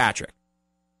Minkah Fitzpatrick.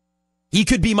 He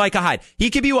could be Micah Hyde. He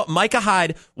could be what Micah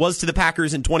Hyde was to the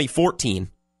Packers in 2014,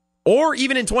 or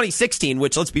even in 2016,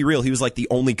 which, let's be real, he was like the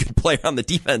only good player on the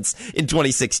defense in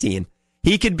 2016.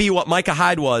 He could be what Micah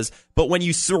Hyde was, but when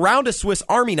you surround a Swiss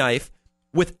Army knife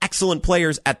with excellent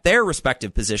players at their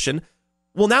respective position,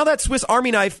 well, now that Swiss Army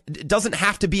knife doesn't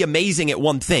have to be amazing at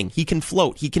one thing. He can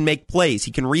float. He can make plays.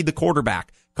 He can read the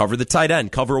quarterback, cover the tight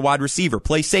end, cover a wide receiver,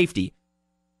 play safety.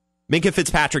 Minkah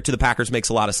Fitzpatrick to the Packers makes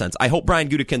a lot of sense. I hope Brian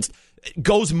Gutekunst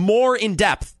goes more in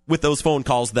depth with those phone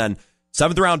calls than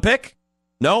 7th round pick.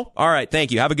 No? All right.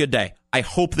 Thank you. Have a good day. I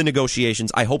hope the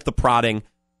negotiations, I hope the prodding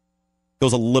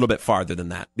goes a little bit farther than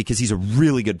that, because he's a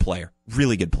really good player.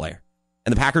 Really good player.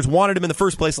 And the Packers wanted him in the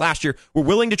first place last year. We're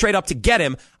willing to trade up to get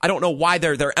him. I don't know why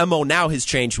their MO now has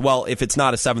changed. Well, if it's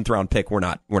not a 7th-round pick, we're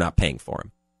not paying for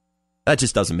him. That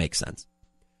just doesn't make sense.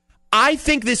 I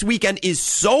think this weekend is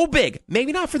so big,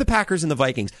 maybe not for the Packers and the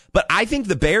Vikings, but I think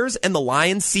the Bears and the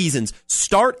Lions seasons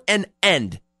start and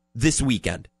end this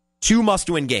weekend. 2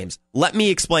 must-win games. Let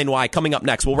me explain why coming up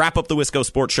next. We'll wrap up the Wisco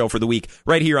Sports Show for the week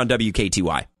right here on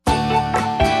WKTY.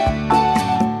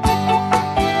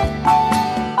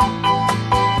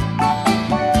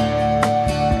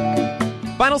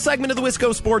 Final segment of the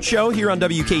Wisco Sports Show here on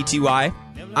WKTY.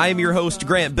 I am your host,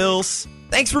 Grant Bills.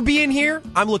 Thanks for being here.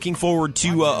 I'm looking forward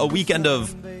to a weekend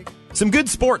of some good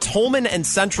sports. Holman and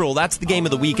Central, that's the game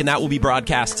of the week, and that will be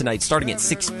broadcast tonight starting at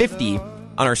 6:50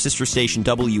 on our sister station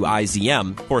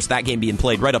WIZM. Of course, that game being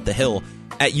played right up the hill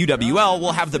at UWL.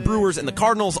 We'll have the Brewers and the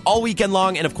Cardinals all weekend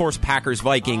long, and of course,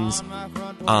 Packers-Vikings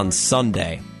on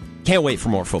Sunday. Can't wait for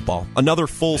more football. Another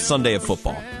full Sunday of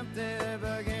football.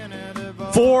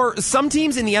 For some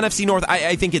teams in the NFC North,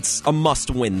 I think it's a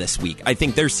must-win this week. I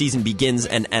think their season begins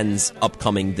and ends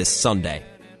upcoming this Sunday.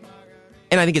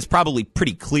 And I think it's probably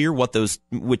pretty clear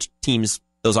which teams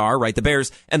those are, right? The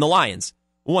Bears and the Lions.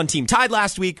 One team tied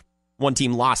last week, one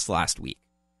team lost last week.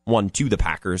 One to the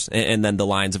Packers, and then the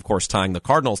Lions, of course, tying the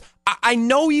Cardinals. I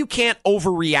know you can't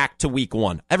overreact to week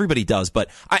 1. Everybody does, but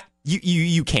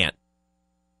you can't.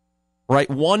 Right?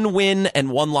 1 win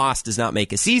and 1 loss does not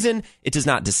make a season. It does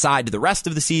not decide the rest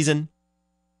of the season.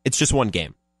 It's just 1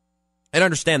 game. And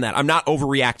understand that. I'm not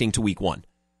overreacting to week 1.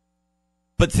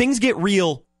 But things get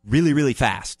real really, really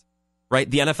fast.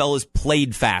 Right? The NFL is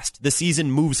played fast. The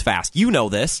season moves fast. You know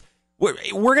this. We're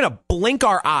going to blink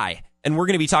our eye, and we're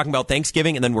going to be talking about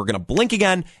Thanksgiving, and then we're going to blink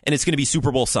again, and it's going to be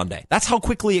Super Bowl Sunday. That's how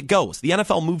quickly it goes. The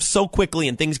NFL moves so quickly,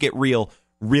 and things get real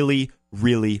really,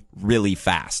 really, really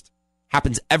fast.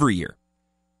 Happens every year.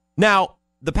 Now,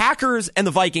 the Packers and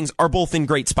the Vikings are both in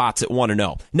great spots at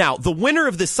 1-0. Now, the winner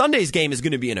of this Sunday's game is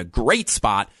going to be in a great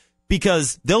spot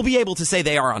because they'll be able to say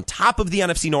they are on top of the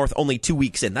NFC North only 2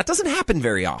 weeks in. That doesn't happen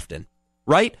very often,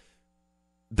 right?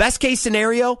 Best case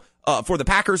scenario for the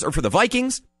Packers or for the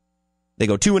Vikings, they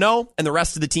go 2-0, and the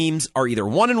rest of the teams are either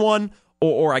 1-1,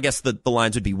 or I guess the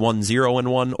lines would be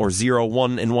 1-0-1 or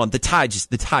 0-1-1. The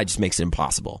tie just makes it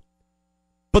impossible.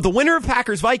 But the winner of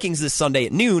Packers-Vikings this Sunday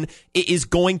at noon is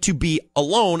going to be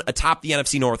alone atop the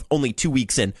NFC North only 2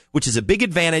 weeks in, which is a big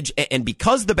advantage. And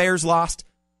because the Bears lost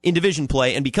in division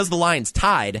play and because the Lions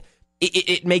tied,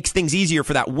 it makes things easier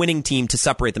for that winning team to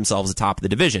separate themselves atop of the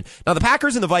division. Now, the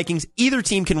Packers and the Vikings, either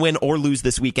team can win or lose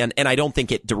this weekend, and I don't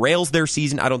think it derails their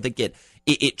season. I don't think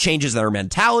it changes their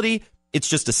mentality. It's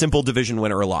just a simple division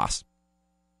win or a loss.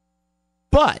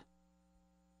 But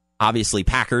obviously,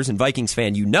 Packers and Vikings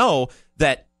fan, you know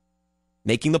that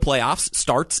making the playoffs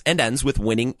starts and ends with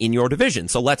winning in your division.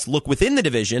 So let's look within the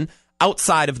division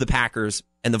outside of the Packers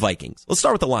and the Vikings. Let's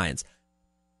start with the Lions.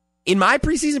 In my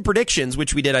preseason predictions,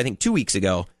 which we did, I think, 2 weeks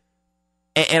ago,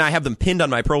 and I have them pinned on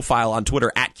my profile on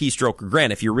Twitter at KeystrokerGrant,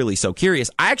 if you're really so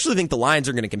curious, I actually think the Lions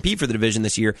are going to compete for the division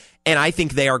this year, and I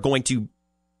think they are going to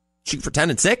shoot for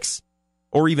 10-6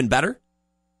 or even better.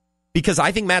 Because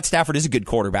I think Matt Stafford is a good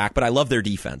quarterback, but I love their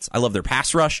defense. I love their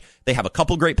pass rush. They have a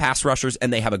couple great pass rushers,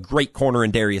 and they have a great corner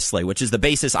in Darius Slay, which is the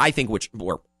basis, I think,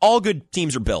 where all good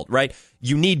teams are built, right?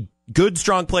 You need good,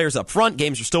 strong players up front.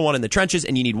 Games are still won in the trenches,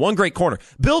 and you need one great corner.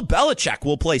 Bill Belichick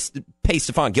will pay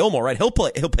Stephon Gilmore, right? He'll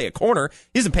pay a corner.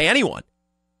 He doesn't pay anyone.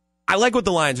 I like what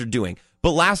the Lions are doing,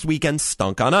 but last weekend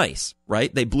stunk on ice,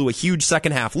 right? They blew a huge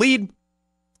second-half lead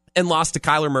and lost to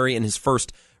Kyler Murray in his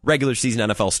first regular season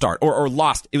NFL start, or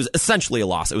lost. It was essentially a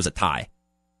loss. It was a tie.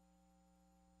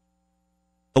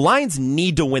 The Lions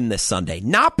need to win this Sunday,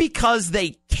 not because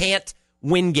they can't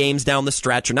win games down the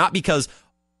stretch, or not because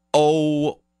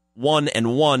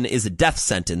 1-1 is a death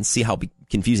sentence. See how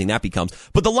confusing that becomes.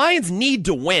 But the Lions need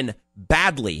to win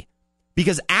badly,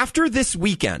 because after this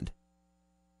weekend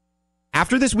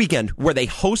where they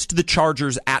host the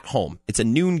Chargers at home, it's a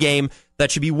noon game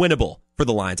that should be winnable for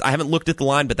the Lions. I haven't looked at the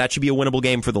line, but that should be a winnable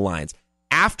game for the Lions.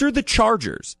 After the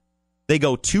Chargers, they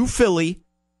go to Philly,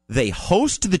 they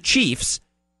host the Chiefs,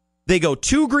 they go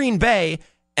to Green Bay,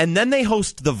 and then they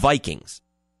host the Vikings.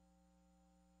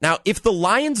 Now, if the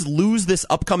Lions lose this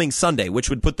upcoming Sunday, which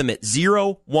would put them at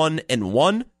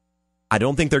 0-1-1, I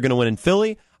don't think they're going to win in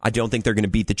Philly, I don't think they're going to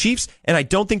beat the Chiefs, and I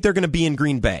don't think they're going to be in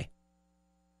Green Bay.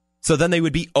 So then they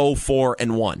would be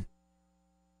 0-4-1.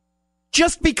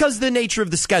 Just because of the nature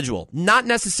of the schedule. Not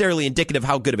necessarily indicative of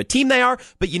how good of a team they are,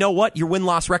 but you know what? Your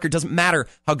win-loss record doesn't matter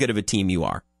how good of a team you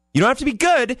are. You don't have to be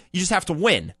good, you just have to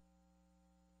win.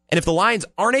 And if the Lions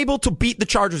aren't able to beat the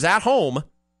Chargers at home,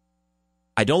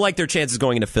 I don't like their chances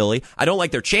going into Philly. I don't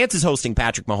like their chances hosting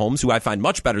Patrick Mahomes, who I find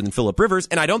much better than Phillip Rivers,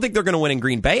 and I don't think they're going to win in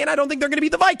Green Bay, and I don't think they're going to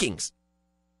beat the Vikings.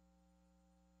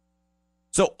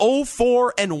 So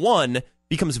 0-4-1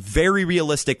 becomes very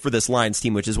realistic for this Lions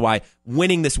team, which is why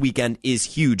winning this weekend is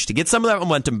huge. To get some of that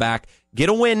momentum back, get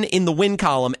a win in the win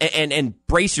column, and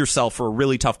brace yourself for a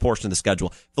really tough portion of the schedule.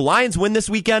 If the Lions win this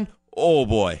weekend, oh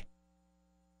boy,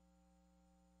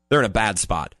 they're in a bad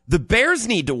spot. The Bears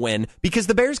need to win because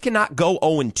the Bears cannot go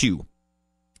 0-2.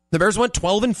 The Bears went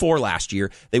 12-4 last year.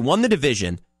 They won the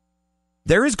division.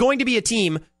 There is going to be a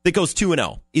team that goes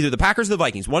 2-0. Either the Packers or the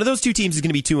Vikings. One of those two teams is going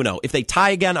to be 2-0. If they tie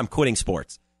again, I'm quitting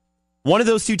sports. One of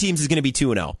those two teams is going to be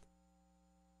 2-0.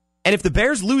 And if the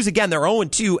Bears lose again, they're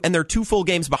 0-2, and they're 2 full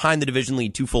games behind the division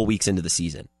lead 2 full weeks into the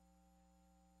season.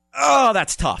 Oh,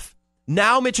 that's tough.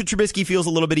 Now Mitchell Trubisky feels a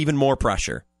little bit even more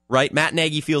pressure, right? Matt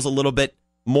Nagy feels a little bit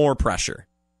more pressure.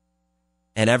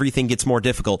 And everything gets more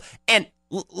difficult. And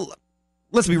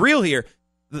let's be real here.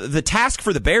 The task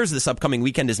for the Bears this upcoming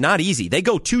weekend is not easy. They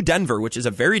go to Denver, which is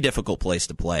a very difficult place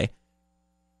to play,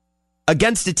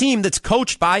 against a team that's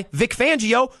coached by Vic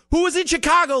Fangio, who was in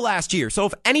Chicago last year. So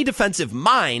if any defensive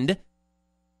mind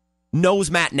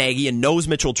knows Matt Nagy and knows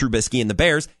Mitchell Trubisky and the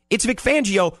Bears, it's Vic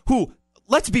Fangio, who,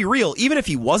 let's be real, even if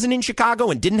he wasn't in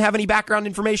Chicago and didn't have any background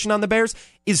information on the Bears,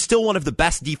 is still one of the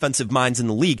best defensive minds in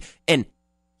the league. And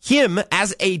him,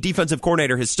 as a defensive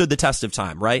coordinator, has stood the test of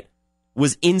time, right?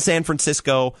 Was in San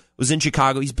Francisco, was in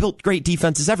Chicago. He's built great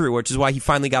defenses everywhere, which is why he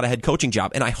finally got a head coaching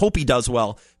job. And I hope he does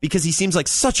well because he seems like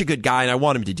such a good guy and I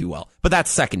want him to do well. But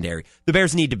that's secondary. The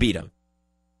Bears need to beat him.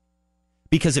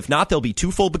 Because if not, they'll be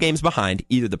 2 full games behind,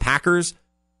 either the Packers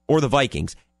or the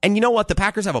Vikings. And you know what? The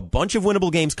Packers have a bunch of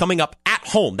winnable games coming up at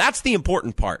home. That's the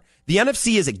important part. The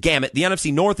NFC is a gamut. The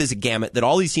NFC North is a gamut that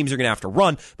all these teams are going to have to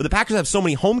run. But the Packers have so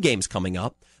many home games coming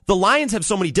up. The Lions have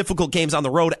so many difficult games on the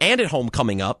road and at home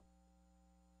coming up.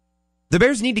 The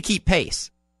Bears need to keep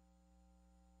pace.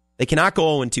 They cannot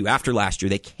go 0-2 after last year.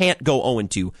 They can't go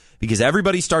 0-2 because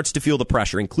everybody starts to feel the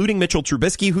pressure, including Mitchell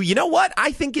Trubisky, who, you know what,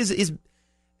 I think is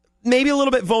maybe a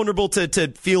little bit vulnerable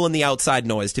to feeling the outside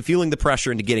noise, to feeling the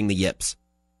pressure and to getting the yips.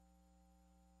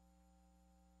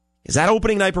 Is that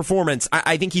opening night performance?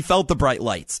 I think he felt the bright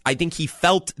lights. I think he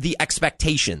felt the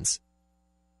expectations.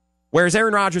 Whereas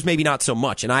Aaron Rodgers, maybe not so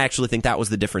much, and I actually think that was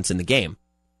the difference in the game.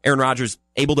 Aaron Rodgers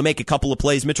able to make a couple of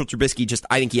plays. Mitchell Trubisky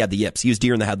I think he had the yips. He was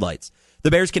deer in the headlights.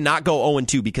 The Bears cannot go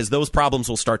 0-2 because those problems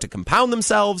will start to compound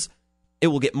themselves. It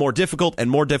will get more difficult and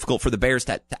more difficult for the Bears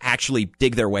to actually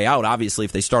dig their way out, obviously,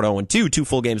 if they start 0-2, 2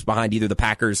 full games behind either the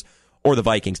Packers or the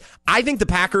Vikings. I think the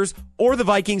Packers or the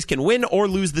Vikings can win or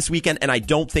lose this weekend, and I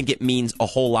don't think it means a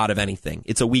whole lot of anything.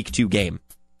 It's a week 2 game.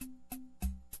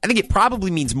 I think it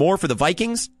probably means more for the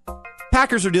Vikings.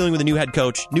 Packers are dealing with a new head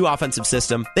coach, new offensive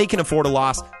system. They can afford a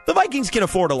loss. The Vikings can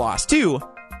afford a loss, too.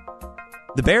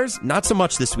 The Bears, not so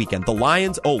much this weekend. The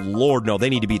Lions, oh, Lord, no, they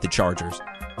need to beat the Chargers.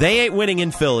 They ain't winning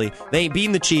in Philly. They ain't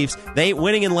beating the Chiefs. They ain't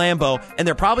winning in Lambeau. And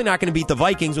they're probably not going to beat the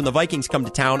Vikings when the Vikings come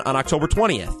to town on October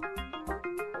 20th.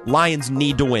 Lions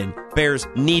need to win. Bears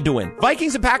need to win.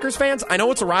 Vikings and Packers fans, I know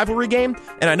it's a rivalry game,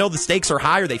 and I know the stakes are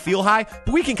high or they feel high,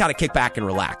 but we can kind of kick back and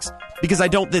relax. Because I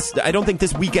don't think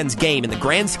this weekend's game, in the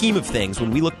grand scheme of things, when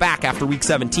we look back after Week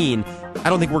 17, I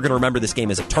don't think we're going to remember this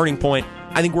game as a turning point.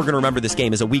 I think we're going to remember this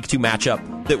game as a Week 2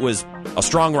 matchup that was a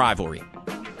strong rivalry.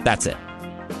 That's it.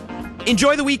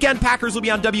 Enjoy the weekend. Packers will be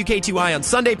on WK2I on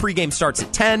Sunday. Pregame starts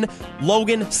at 10.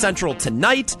 Logan Central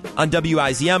tonight on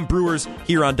WIZM. Brewers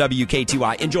here on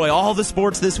WK2I. Enjoy all the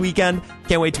sports this weekend.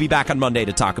 Can't wait to be back on Monday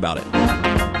to talk about it.